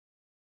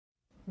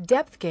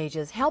Depth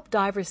gauges help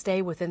divers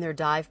stay within their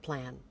dive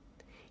plan.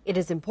 It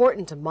is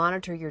important to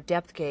monitor your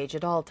depth gauge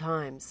at all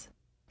times.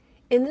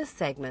 In this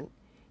segment,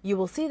 you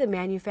will see the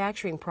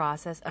manufacturing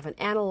process of an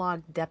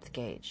analog depth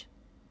gauge.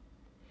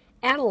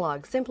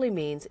 Analog simply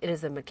means it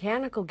is a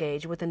mechanical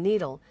gauge with a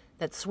needle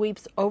that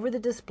sweeps over the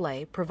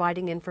display,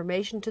 providing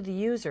information to the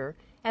user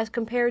as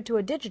compared to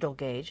a digital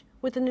gauge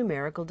with a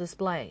numerical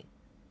display.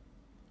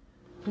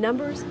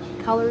 Numbers,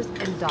 colors,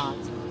 and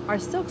dots are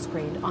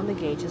silkscreened on the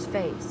gauge's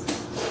face.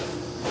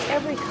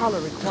 Every color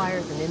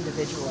requires an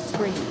individual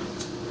screen.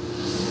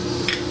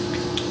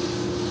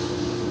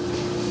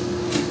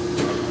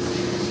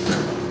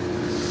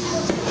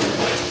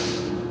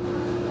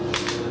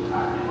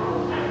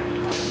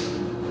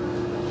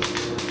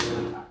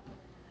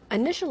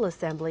 Initial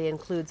assembly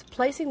includes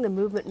placing the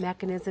movement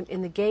mechanism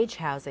in the gauge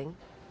housing,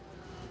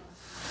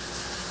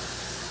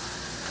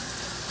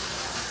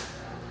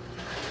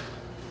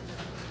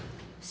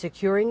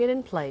 securing it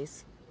in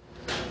place,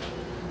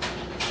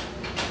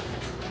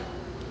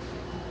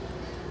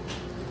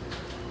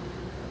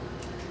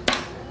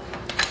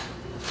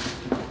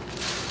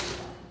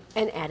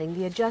 and adding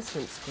the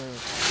adjustment screw.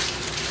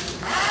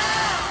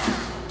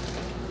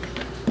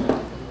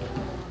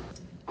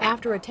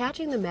 After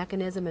attaching the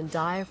mechanism and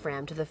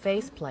diaphragm to the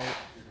faceplate,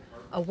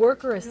 a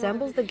worker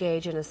assembles the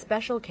gauge in a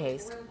special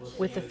case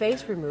with the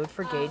face removed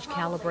for gauge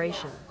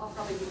calibration.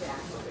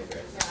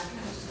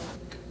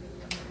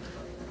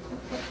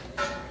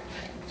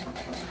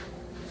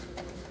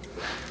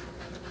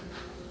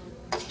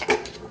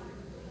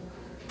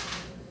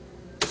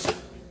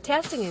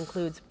 Testing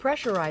includes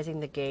pressurizing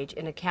the gauge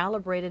in a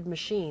calibrated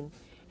machine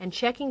and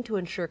checking to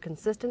ensure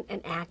consistent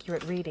and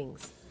accurate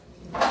readings.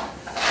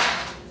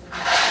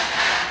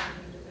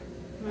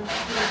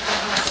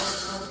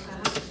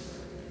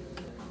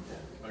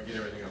 I'll get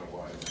everything on a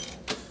wide.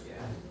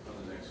 Yeah. On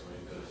the next one,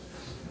 he does.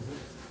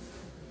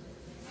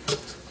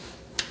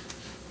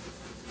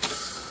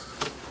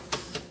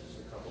 Just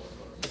a couple of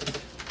bucks.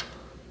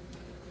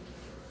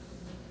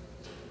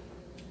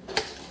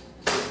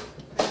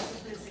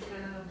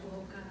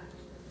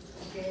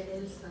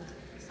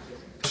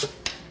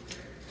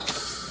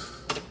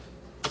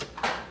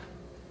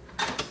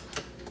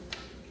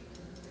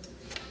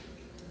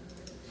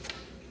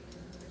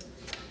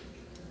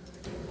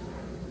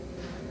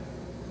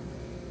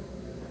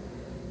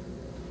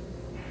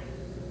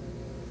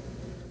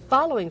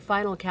 Following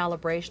final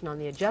calibration on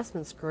the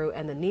adjustment screw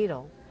and the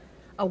needle,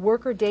 a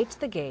worker dates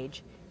the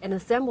gauge and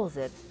assembles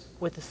it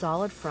with the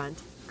solid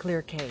front,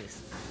 clear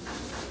case.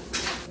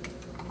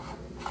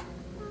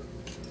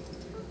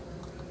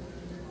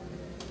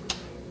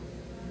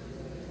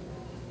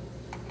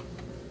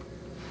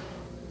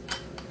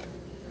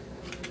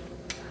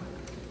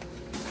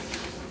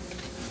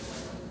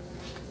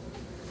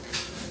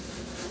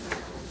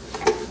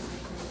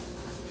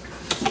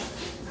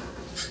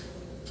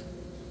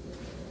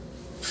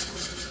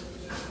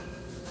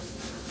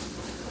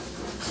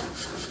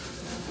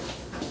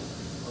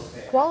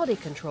 Quality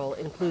control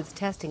includes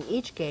testing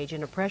each gauge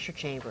in a pressure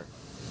chamber.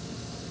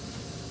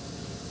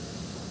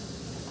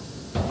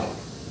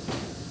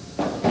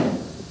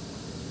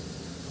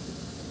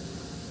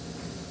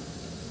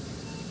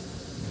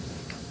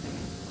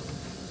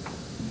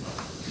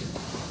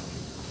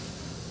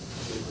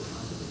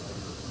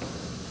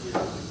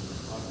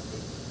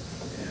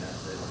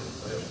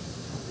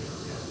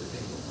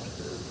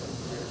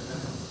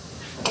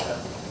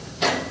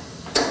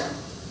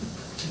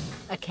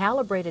 A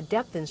calibrated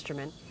depth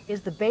instrument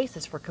is the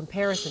basis for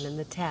comparison in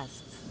the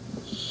tests.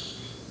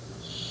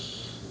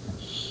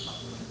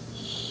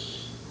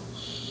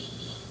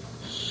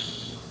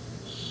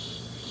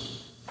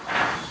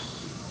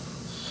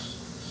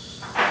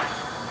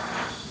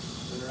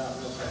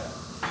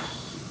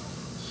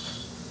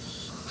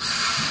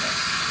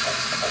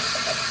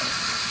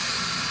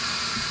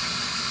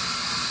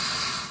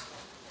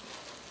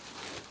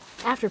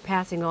 After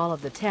passing all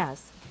of the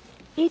tests,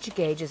 each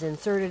gauge is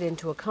inserted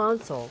into a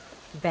console,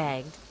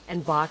 bagged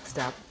and boxed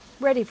up,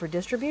 ready for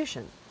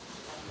distribution.